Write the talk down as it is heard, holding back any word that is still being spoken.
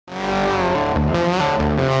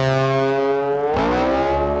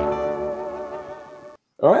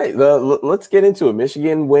All right, let's get into it.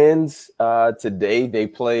 Michigan wins today. They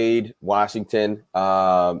played Washington,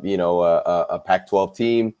 a Pac-12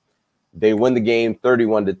 team. They win the game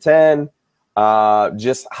 31-10.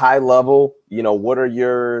 Just high level, what are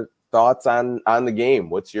your thoughts on the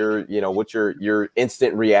game? What's your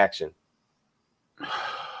instant reaction?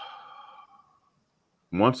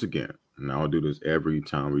 Once again, and I'll do this every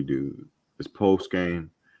time we do this post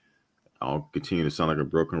game. I'll continue to sound like a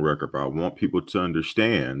broken record, but I want people to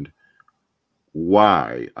understand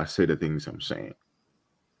why I say the things I'm saying.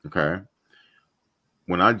 Okay?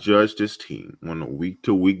 When I judge this team on a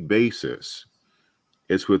week-to-week basis,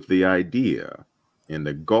 it's with the idea and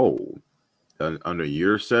the goal under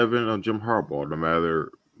year 7 of Jim Harbaugh, no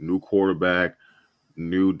matter new quarterback,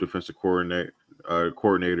 new defensive coordinator,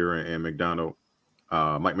 and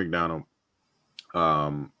Mike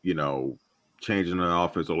McDonald, changing the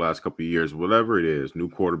offense the last couple of years, whatever it is, new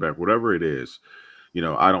quarterback, whatever it is,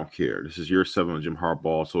 I don't care. This is year 7 of Jim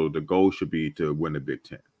Harbaugh, so the goal should be to win the Big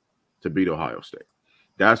Ten, to beat Ohio State.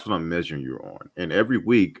 That's what I'm measuring you on. And every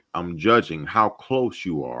week, I'm judging how close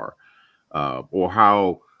you are, or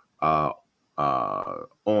how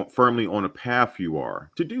firmly on a path you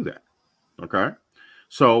are to do that. Okay?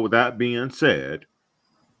 So with that being said,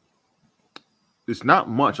 there's not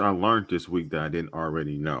much I learned this week that I didn't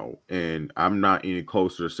already know. And I'm not any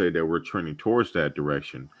closer to say that we're trending towards that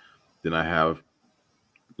direction than I have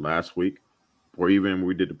last week, or even when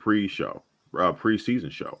we did the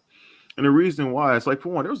preseason show. And the reason why, it's like, for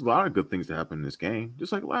one, there was a lot of good things that happened in this game,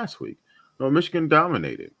 just like last week. Michigan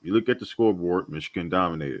dominated. You look at the scoreboard, Michigan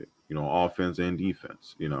dominated, offense and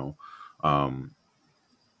defense,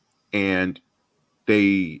 and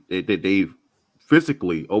they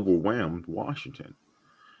physically overwhelmed Washington.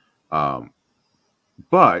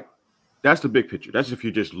 But that's the big picture. That's if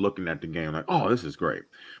you're just looking at the game like, oh, this is great.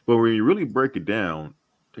 But when you really break it down,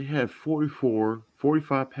 they had 45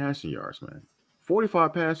 passing yards, man.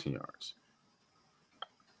 45 passing yards.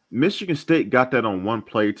 Michigan State got that on one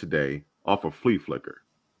play today off a flea flicker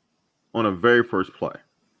on a very first play.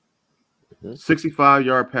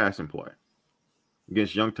 65-yard passing play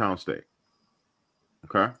against Youngstown State.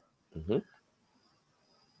 Okay? Mm-hmm.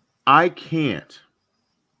 I can't,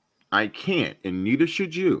 and neither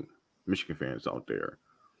should you, Michigan fans out there,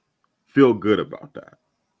 feel good about that.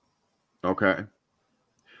 Okay?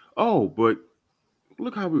 Oh, but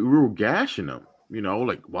look how we were gashing them.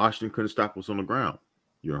 Like Washington couldn't stop us on the ground.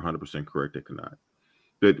 You're 100% correct, they could not.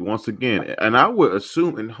 But once again, and I would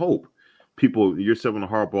assume and hope people, year 7 of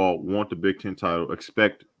Harbaugh, want the Big Ten title,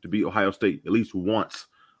 expect to beat Ohio State at least once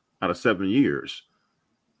out of 7 years.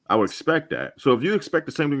 I would expect that. So if you expect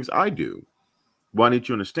the same things I do, what I need you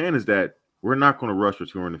to understand is that we're not going to rush for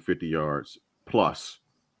 250 yards plus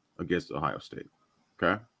against Ohio State.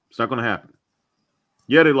 Okay? It's not going to happen.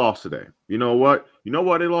 Yeah, they lost today. You know what? You know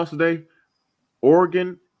why they lost today?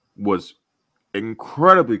 Oregon was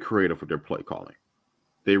incredibly creative with their play calling.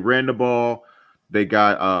 They ran the ball. They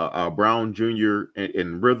got Brown Jr.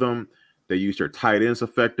 in rhythm. They used their tight ends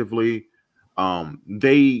effectively.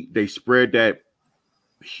 They spread that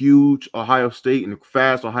huge Ohio State and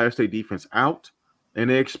fast Ohio State defense out, and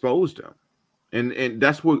they exposed them. And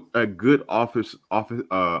that's what a good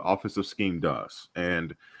offensive scheme does.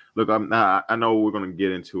 And look, I know we're going to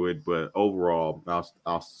get into it, but overall,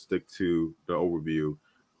 I'll stick to the overview.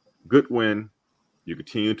 Good win. You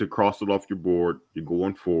continue to cross it off your board. You're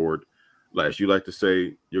going forward. As you like to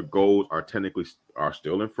say, your goals are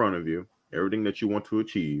still in front of you. Everything that you want to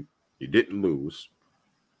achieve, you didn't lose.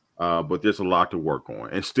 But there's a lot to work on,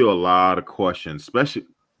 and still a lot of questions,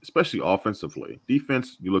 especially offensively.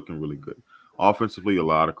 Defense, you're looking really good. Offensively, a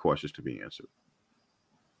lot of questions to be answered.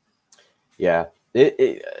 Yeah,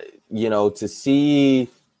 to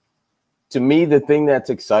me, the thing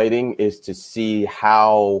that's exciting is to see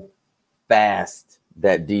how fast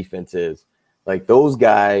that defense is. Like, those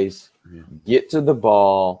guys get to the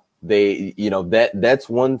ball. They, that's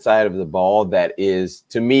one side of the ball that is,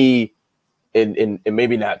 to me, and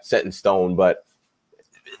maybe not set in stone, but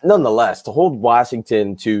nonetheless, to hold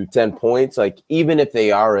Washington to 10 points, like, even if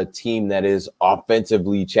they are a team that is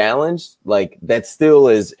offensively challenged, like, that still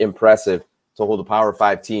is impressive to hold a Power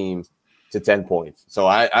 5 team to 10 points. So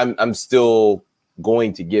I'm still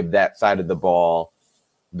going to give that side of the ball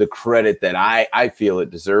the credit that I feel it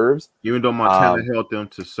deserves. Even though Montana held them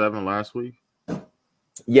to 7 last week?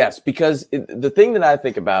 Yes, because the thing that I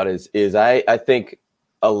think about is I think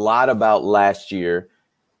a lot about last year,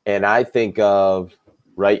 and I think of,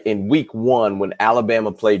 right, in week 1 when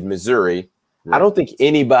Alabama played Missouri, right. I don't think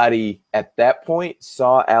anybody at that point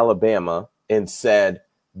saw Alabama and said,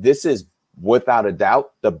 this is without a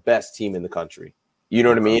doubt the best team in the country. You know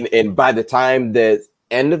what I mean? And by the time the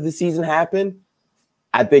end of the season happened,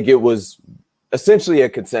 I think it was essentially a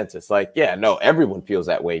consensus. Like, yeah, no, everyone feels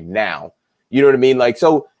that way now. You know what I mean? Like,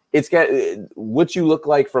 so it's got what you look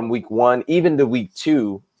like from week 1, even to week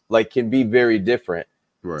 2, like, can be very different.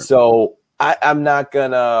 Right. So I'm not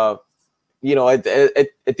gonna, you know, at the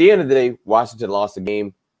end of the day, Washington lost the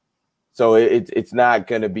game. So it's not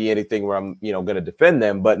going to be anything where I'm, you know, going to defend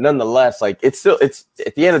them. But nonetheless, like, it's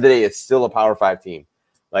at the end of the day, it's still a Power 5 team.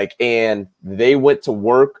 Like, and they went to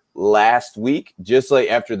work last week, just like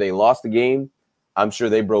after they lost the game. I'm sure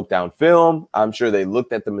they broke down film. I'm sure they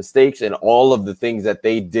looked at the mistakes and all of the things that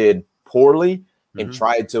they did poorly and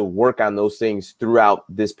tried to work on those things throughout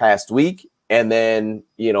this past week. And then,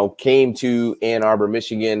 you know, came to Ann Arbor,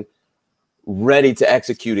 Michigan, ready to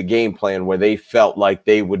execute a game plan where they felt like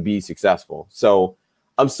they would be successful. So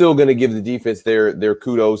I'm still going to give the defense their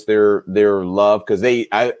kudos, their love, because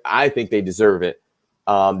I think they deserve it.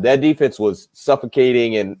 That defense was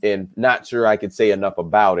suffocating and not sure I could say enough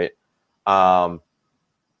about it. But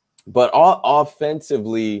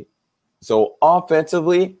offensively,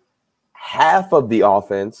 half of the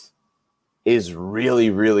offense is really,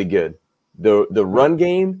 really good. The run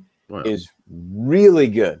game is really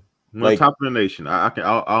good. Like, top of the nation. I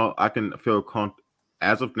can feel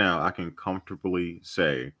as of now, I can comfortably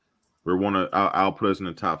say I'll put us in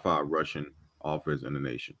the top 5 rushing offense in the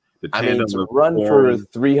nation. I mean, to run for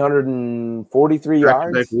 343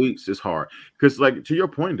 yards back weeks is hard because, like, to your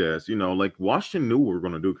point, Des, you know, like, Washington knew what we were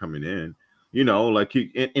going to do coming in. You know, like,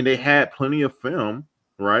 and they had plenty of film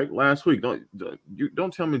right last week.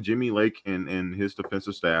 Don't tell me Jimmy Lake and his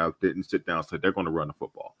defensive staff didn't sit down and say they're going to run the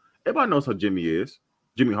football. Everybody knows how Jimmy is.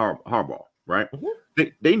 Jimmy Harbaugh, right?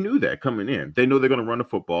 They knew that coming in. They know they're going to run the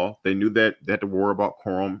football. They knew that they had to worry about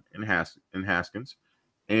Corum and Haskins,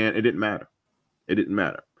 and it didn't matter. It didn't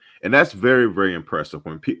matter, and that's very, very impressive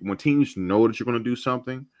when teams know that you're going to do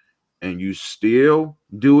something, and you still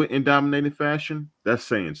do it in dominating fashion. That's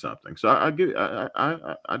saying something. So I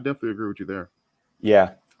definitely agree with you there.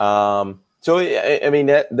 Yeah. So I mean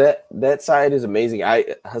that side is amazing.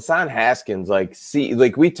 Hassan Haskins, like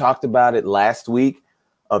we talked about it last week,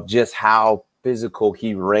 of just how physical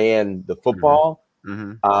he ran the football.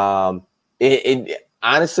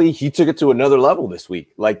 Honestly, he took it to another level this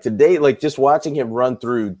week. Like today, like just watching him run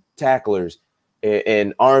through tacklers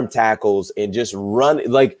and arm tackles and just run,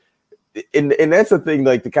 like, and that's the thing,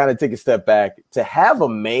 like, to kind of take a step back, to have a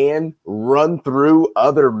man run through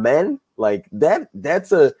other men like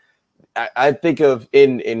that's I think of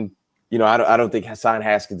in you know, I don't think Hassan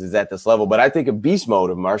Haskins is at this level, but I think of beast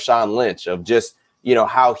mode of Marshawn Lynch, of just, you know,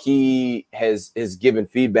 how he has given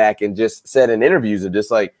feedback and just said in interviews of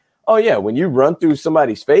just like, oh yeah, when you run through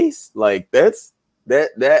somebody's face, like that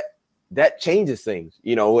changes things,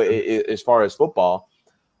 you know, as far as football.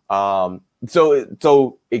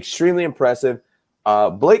 So extremely impressive.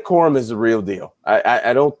 Blake Corum is the real deal.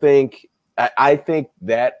 I don't think I think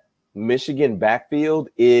that Michigan backfield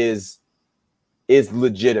is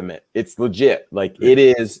legitimate. It's legit. Like it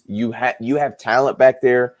is. You have talent back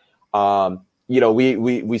there. You know,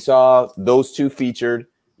 we saw those two featured.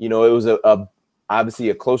 You know, it was obviously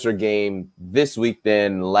a closer game this week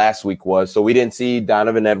than last week was. So we didn't see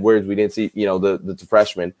Donovan Edwards. We didn't see, you know, the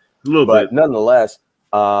freshman. A little bit. Nonetheless,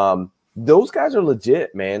 those guys are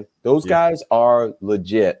legit, man. Those guys are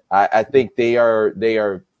legit. I think they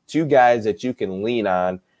are two guys that you can lean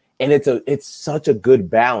on. And it's such a good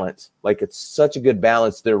balance. Like, it's such a good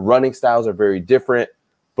balance. Their running styles are very different,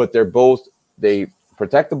 but they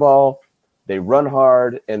protect the ball, they run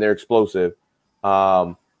hard, and they're explosive.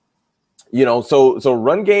 You know, so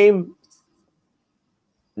run game,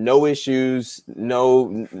 no issues,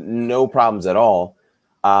 no problems at all.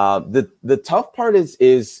 The tough part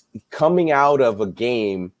is coming out of a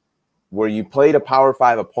game where you played a Power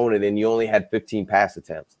 5 opponent and you only had 15 pass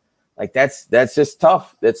attempts. Like that's just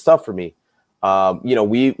tough. That's tough for me. You know,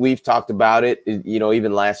 we've talked about it, you know,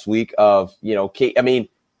 even last week of, you know, I mean,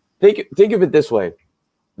 think of it this way.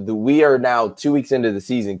 We are now 2 weeks into the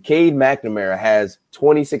season. Cade McNamara has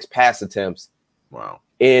 26 pass attempts. Wow.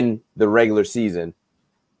 In the regular season.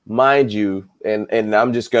 Mind you, and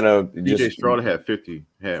I'm just gonna DJ Stroud had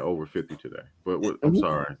over 50 today. But I'm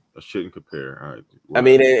sorry, I shouldn't compare. I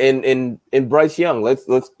mean, and Bryce Young, let's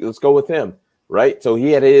go with him. Right. So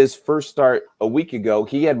he had his first start a week ago.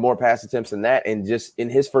 He had more pass attempts than that, and just in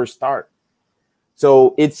his first start.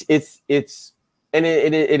 So it's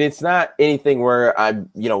not anything where I'm,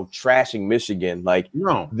 you know, trashing Michigan. Like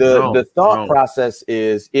the thought process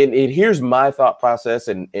is here's my thought process,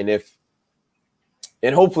 and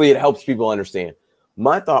hopefully it helps people understand.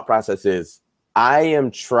 My thought process is I am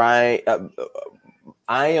trying.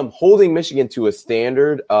 I am holding Michigan to a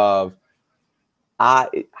standard of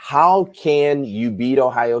how can you beat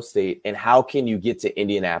Ohio State and how can you get to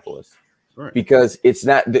Indianapolis? Right. Because it's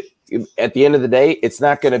not at the end of the day, it's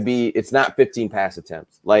not 15 pass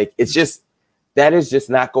attempts. Like that is just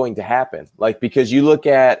not going to happen. Like, because you look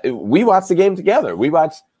at, we watched the game together. We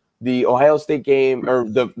watched the Ohio State game, or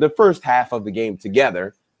the first half of the game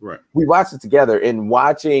together. Right. We watched it together, and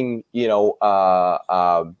watching,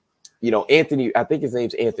 Anthony, I think his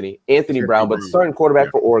name's Anthony Brown, but starting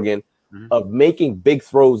quarterback for Oregon, of making big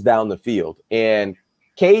throws down the field. And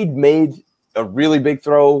Cade made a really big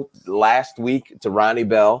throw last week to Ronnie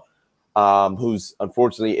Bell, who's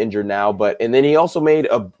unfortunately injured now. And then he also made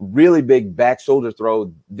a really big back shoulder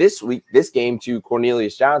throw this game to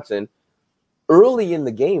Cornelius Johnson early in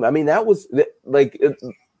the game. I mean, that was like,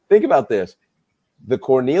 think about this. The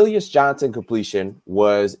Cornelius Johnson completion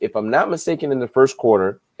was, if I'm not mistaken, in the first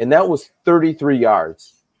quarter, and that was 33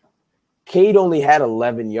 yards. Cade only had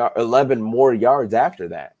 11 more yards after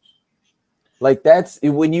that. Like, that's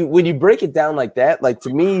when you break it down like that. Like, to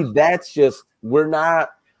me, that's just we're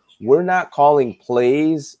not calling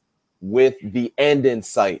plays with the end in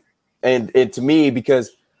sight. And to me,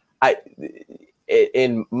 because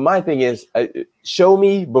my thing is, show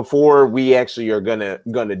me before we actually are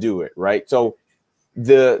gonna do it, right? So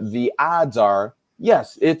the odds are,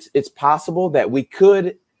 yes, it's possible that we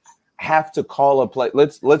could have to call a play.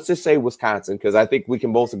 Let's just say Wisconsin, because I think we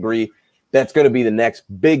can both agree that's going to be the next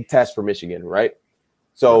big test for Michigan, right?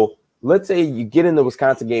 So let's say you get in the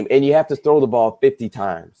Wisconsin game and you have to throw the ball 50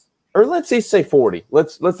 times, or let's say 40.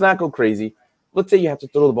 Let's not go crazy. Let's say you have to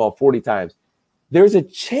throw the ball 40 times. There's a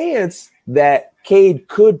chance that Cade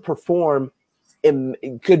could perform and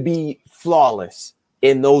could be flawless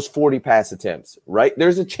in those 40 pass attempts, right?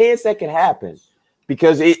 There's a chance that could happen,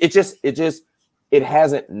 because it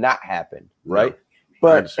hasn't not happened, right? No,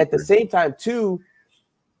 but at the same time, too,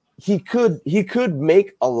 he could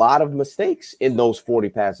make a lot of mistakes in those 40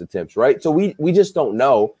 pass attempts, right? So we just don't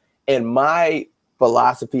know. And my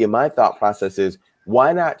philosophy and my thought process is,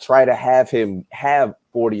 why not try to have him have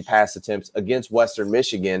 40 pass attempts against Western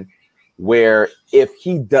Michigan, where if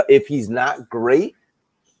he's not great,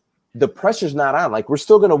 the pressure's not on. Like, we're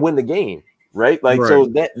still going to win the game, right? Like, so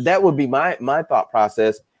that would be my thought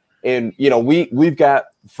process. And, we've got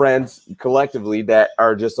friends collectively that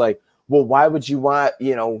are just like, well, why would you want,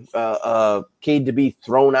 Cade to be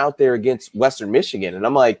thrown out there against Western Michigan? And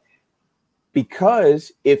I'm like,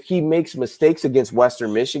 because if he makes mistakes against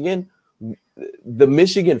Western Michigan, the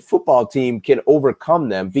Michigan football team can overcome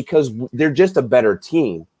them, because they're just a better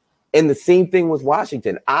team. And the same thing with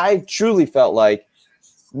Washington. I truly felt like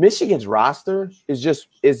Michigan's roster is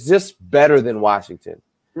just better than Washington.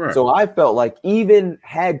 Right. So I felt like, even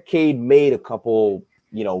had Cade made a couple,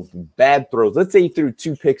 bad throws, let's say he threw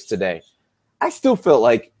 2 picks today, I still felt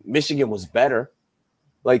like Michigan was better.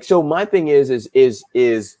 Like, so my thing is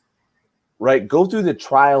right, go through the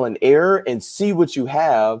trial and error and see what you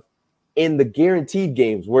have in the guaranteed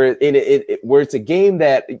games, where where it's a game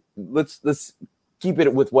that let's keep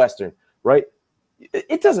it with Western, right?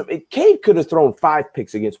 Cade could have thrown 5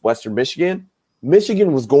 picks against Western Michigan.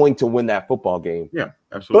 Michigan was going to win that football game. Yeah,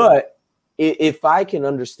 absolutely. But if I can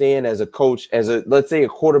understand as a coach, let's say a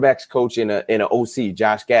quarterback's coach in an OC,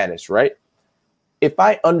 Josh Gaddis, right? If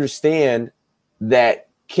I understand that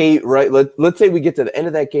Cade, right? Let's say we get to the end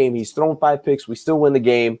of that game, he's thrown 5 picks, we still win the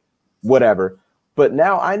game, whatever. But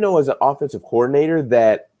now I know as an offensive coordinator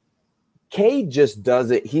that Cade just does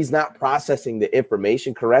it. He's not processing the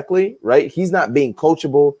information correctly, right? He's not being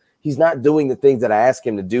coachable. He's not doing the things that I ask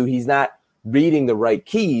him to do. He's not reading the right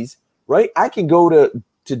keys, right? I can go to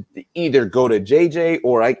either go to JJ,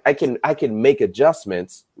 or I can make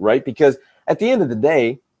adjustments, right? Because at the end of the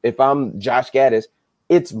day, if I'm Josh Gaddis,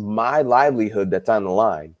 it's my livelihood that's on the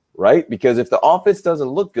line, right? Because if the offense doesn't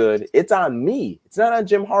look good, it's on me. It's not on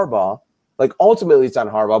Jim Harbaugh. Like, ultimately, it's on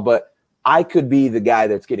Harbaugh, but I could be the guy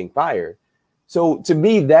that's getting fired. So to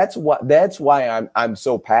me, that's why I'm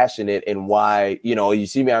so passionate, and why, you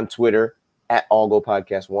see me on Twitter at All Go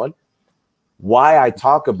Podcast 1. Why I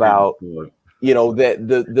talk about, that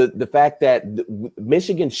the fact that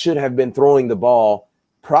Michigan should have been throwing the ball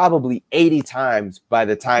probably 80 times by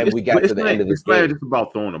the time we got to the end of this game. It's not just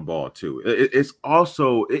about throwing the ball too. It's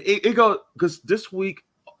also it goes, because this week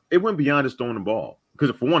it went beyond just throwing the ball.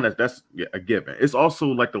 Because for one, that's a given. It's also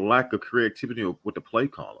like the lack of creativity with the play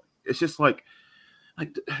calling. It's just like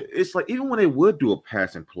it's like, even when they would do a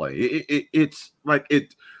passing play, it's like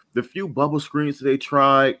the few bubble screens that they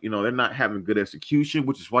tried, they're not having good execution,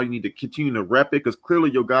 which is why you need to continue to rep it, because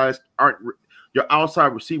clearly your guys aren't Your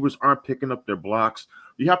outside receivers aren't picking up their blocks.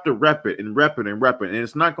 You have to rep it and rep it and rep it. And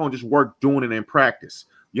it's not going to just work doing it in practice.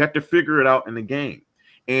 You have to figure it out in the game.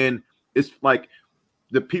 And it's like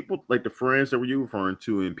the people, like the friends that were you referring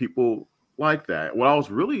to, and people like that. Well, I was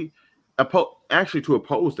really actually to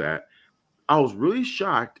oppose that. I was really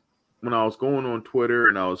shocked when I was going on Twitter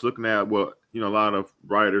and I was looking at what, a lot of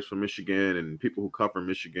writers from Michigan and people who cover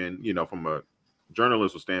Michigan, from a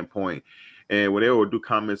journalism standpoint, and when they would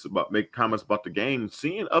make comments about the game,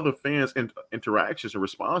 seeing other fans' interactions and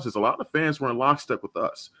responses, a lot of fans were in lockstep with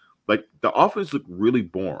us. Like the offense looked really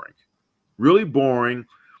boring,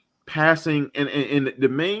 passing, and the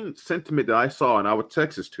main sentiment that I saw, and I would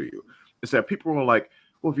text this to you, is that people were like,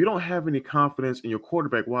 well, if you don't have any confidence in your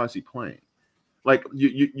quarterback, why is he playing? Like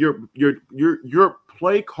your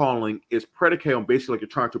play calling is predicated on basically like you're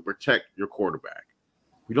trying to protect your quarterback.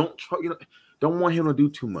 You don't want him to do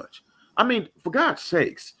too much. I mean, for God's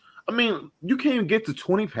sakes, you can't even get to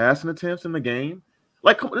 20 passing attempts in the game.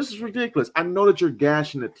 Like, come on, this is ridiculous. I know that you're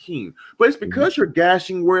gashing the team, but it's because you're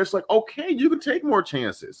gashing where it's like, okay, you can take more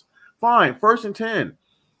chances. Fine, 1st and 10.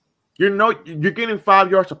 You're getting 5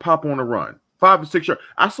 yards to pop on a run, 5 or 6 yards.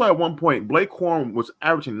 I saw at one point Blake Corum was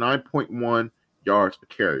averaging 9.1 yards a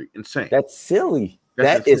carry. Insane. That's silly.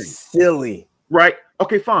 That is silly. Right?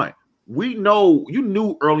 Okay, fine. We know you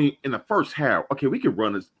knew early in the first half, okay, we could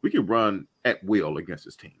run at will against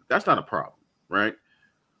this team. That's not a problem, right?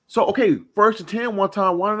 So, okay, 1st and 10 one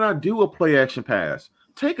time, why not do a play action pass?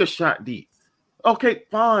 Take a shot deep. Okay,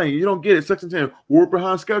 fine. You don't get it. 2nd and 10. We're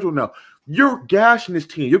behind schedule now. You're gashing this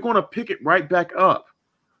team. You're going to pick it right back up.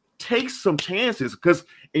 Take some chances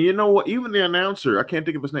and you know what? Even the announcer, I can't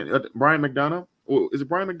think of his name, Brian McDonough. Is it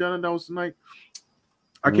Brian McDonough that was tonight?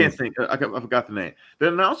 I can't think. I forgot the name. The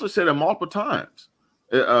announcer said it multiple times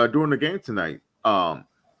during the game tonight.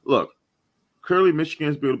 Look, clearly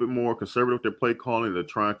Michigan's being a little bit more conservative with their play calling. They're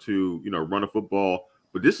trying to, run a football,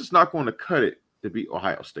 but this is not going to cut it to beat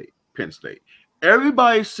Ohio State, Penn State.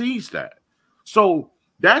 Everybody sees that. So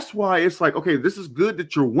that's why it's like, okay, this is good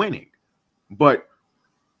that you're winning, but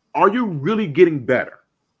are you really getting better?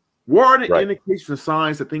 What are the indications and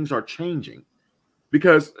signs that things are changing?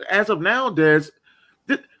 Because as of now, Desmond,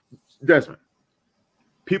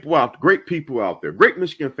 great people out there, great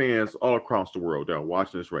Michigan fans all across the world that are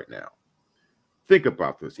watching this right now. Think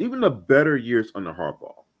about this. Even the better years under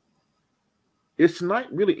Harbaugh, it's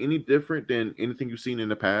not really any different than anything you've seen in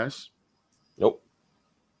the past. Nope.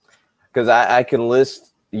 Because I can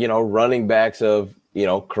list, running backs of,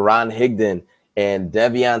 Karan Higdon and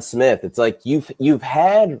Devion Smith. It's like you've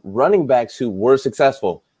had running backs who were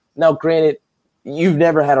successful. Now, granted, you've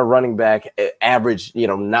never had a running back average,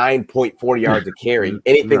 9.4 yards a carry,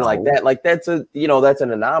 anything like that. Like that's that's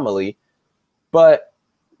an anomaly. But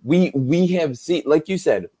we have seen, like you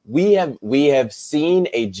said, we have seen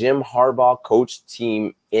a Jim Harbaugh coached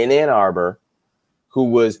team in Ann Arbor who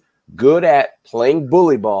was good at playing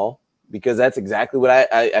bully ball, because that's exactly what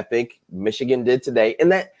I think Michigan did today.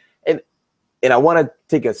 And I want to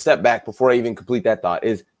take a step back before I even complete that thought,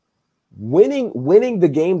 is winning the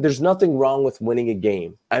game. There's nothing wrong with winning a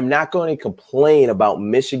game. I'm not going to complain about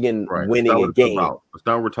Michigan winning a game. That's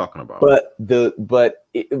not what we're talking about. But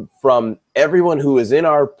from everyone who is in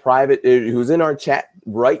our who's in our chat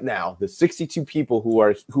right now, the 62 people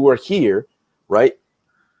who are here, right?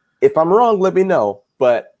 If I'm wrong, let me know.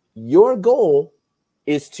 But your goal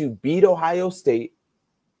is to beat Ohio State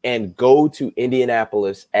and go to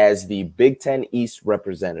Indianapolis as the Big Ten East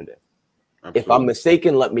representative. Absolutely. If I'm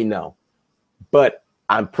mistaken, let me know. But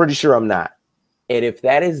I'm pretty sure I'm not. And if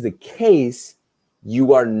that is the case,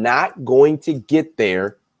 you are not going to get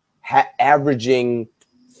there averaging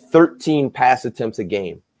 13 pass attempts a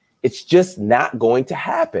game. It's just not going to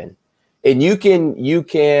happen. And you can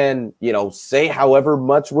say however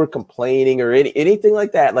much we're complaining or anything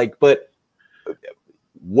like that. But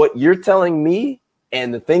what you're telling me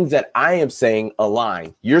and the things that I am saying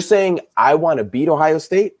align. You're saying I want to beat Ohio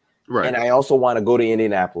State, right, and I also want to go to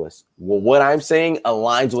Indianapolis. Well, what I'm saying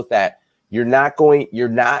aligns with that. You're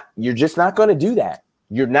just not going to do that.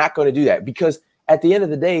 You're not going to do that, because at the end of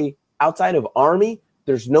the day, outside of Army,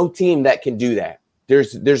 there's no team that can do that.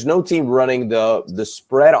 There's no team running the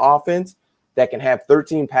spread offense that can have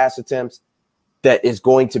 13 pass attempts that is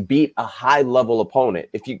going to beat a high level opponent.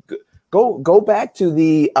 If you go back to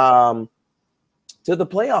the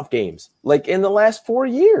playoff games, like in the last 4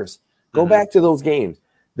 years, go back to those games.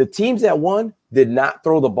 The teams that won did not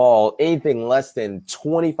throw the ball anything less than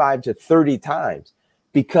 25 to 30 times,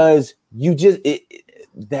 because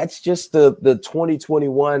that's just the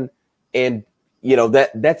 2021, and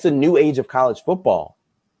that's a new age of college football.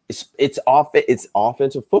 It's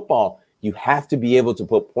offensive football. You have to be able to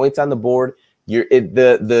put points on the board.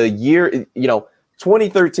 The year,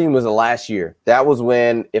 2013 was the last year. That was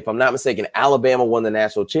when, if I'm not mistaken, Alabama won the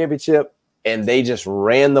national championship, and they just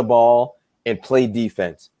ran the ball and played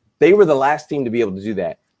defense. They were the last team to be able to do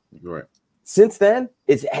that. Right. Since then,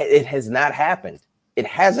 it has not happened. It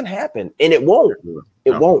hasn't happened, and it won't.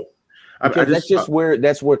 It won't. Because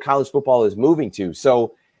that's where college football is moving to.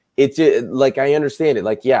 So it's like, I understand it.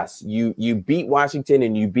 Like, yes, you beat Washington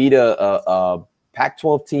and you beat a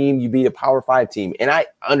Pac-12 team, you beat a Power 5 team, and I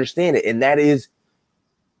understand it. And that is,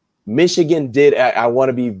 Michigan did. I want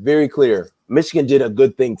to be very clear. Michigan did a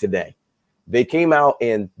good thing today. They came out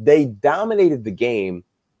and they dominated the game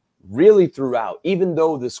really throughout, even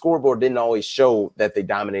though the scoreboard didn't always show that they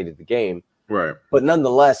dominated the game. Right. But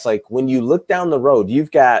nonetheless, like, when you look down the road,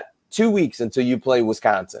 you've got 2 weeks until you play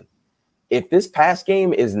Wisconsin. If this pass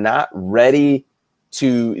game is not ready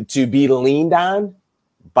to be leaned on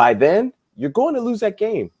by then, you're going to lose that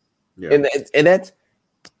game. Yeah.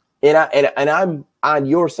 And I'm on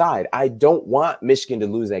your side. I don't want Michigan to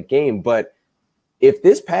lose that game, but if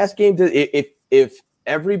this pass game, if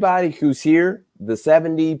everybody who's here, the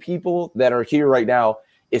 70 people that are here right now,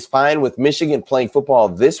 is fine with Michigan playing football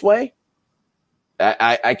this way,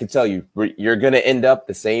 I can tell you, you're going to end up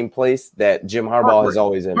the same place that Jim Harbaugh has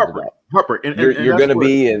always ended up. You're going to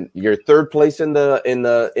be in your third place in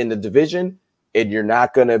the division, and you're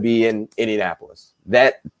not going to be in Indianapolis.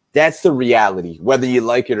 That's the reality, whether you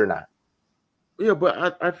like it or not. Yeah,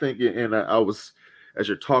 but I think, and I was, as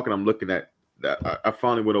you're talking, I'm looking at that. I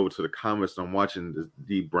finally went over to the comments, and I'm watching the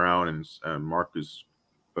D. Brown and Marcus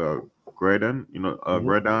Gradon,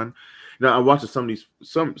 Gradon. Now, I'm watching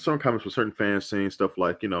some comments from certain fans saying stuff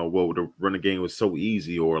like, well, the running game was so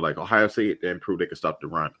easy, or like Ohio State, they improved, they could stop the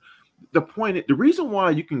run. The reason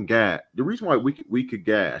why we could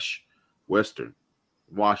gash Western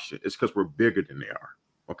Washington is because we're bigger than they are.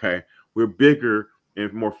 Okay, we're bigger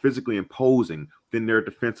and more physically imposing than their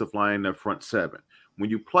defensive line, their front seven. When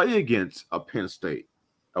you play against a Penn State,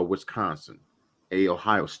 a Wisconsin, a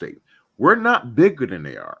Ohio State, we're not bigger than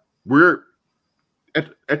they are. We're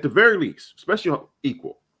at the very least, especially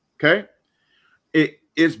equal. Okay, it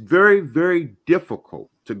is very, very difficult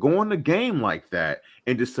to go in a game like that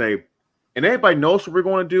and just say, and everybody knows what we're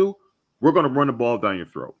going to do. We're going to run the ball down your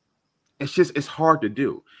throat. It's hard to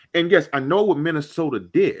do. And yes, I know what Minnesota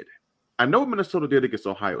did. Against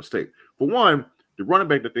Ohio State. For one, the running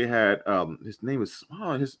back that they had, his name is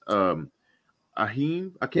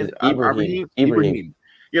Ibrahim. Ibrahim.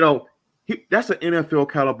 That's an NFL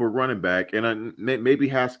caliber running back, and maybe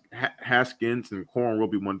Haskins and Corn will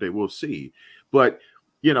be one day. We'll see. But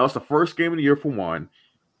it's the first game of the year for one,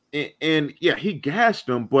 and yeah, he gashed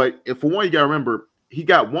them. But for one, you got to remember, he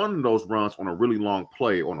got one of those runs on a really long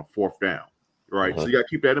play on a fourth down, right? So you got to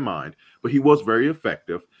keep that in mind. But he was very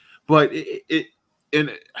effective. But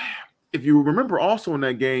and if you remember also in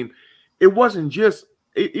that game, it wasn't just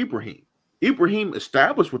Ibrahim. Ibrahim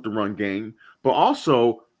established with the run game, but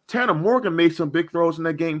also Tanner Morgan made some big throws in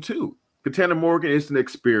that game too. Because Tanner Morgan is an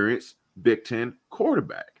experienced Big Ten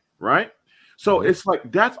quarterback, right? So it's like,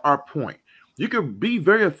 that's our point. You can be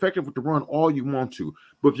very effective with the run all you want to,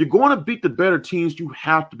 but if you're going to beat the better teams, you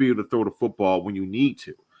have to be able to throw the football when you need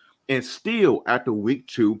to. And still, after week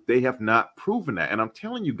 2, they have not proven that. And I'm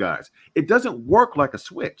telling you guys, it doesn't work like a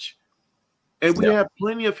switch. And we have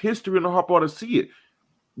plenty of history in the Harbaugh to see it.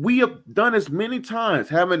 We have done this many times,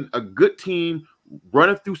 having a good team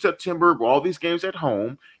running through September, all these games at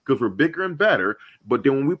home, because we're bigger and better. But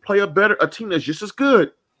then when we play a team that's just as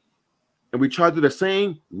good, and we try to do the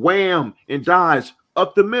same wham and dives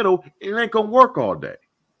up the middle, it ain't going to work all day.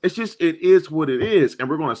 It is what it is. And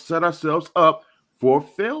we're going to set ourselves up for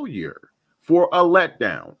failure, for a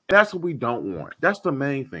letdown. That's what we don't want. That's the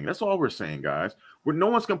main thing. That's all we're saying, guys. No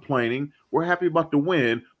one's complaining. We're happy about the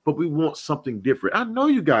win, but we want something different. I know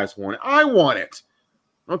you guys want it. I want it.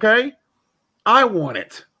 Okay? I want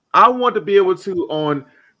it. I want to be able to, on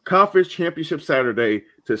Conference Championship Saturday,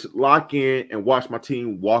 to lock in and watch my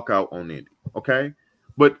team walk out on Indy. Okay?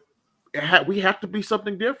 But we have to be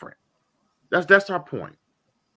something different. That's our point.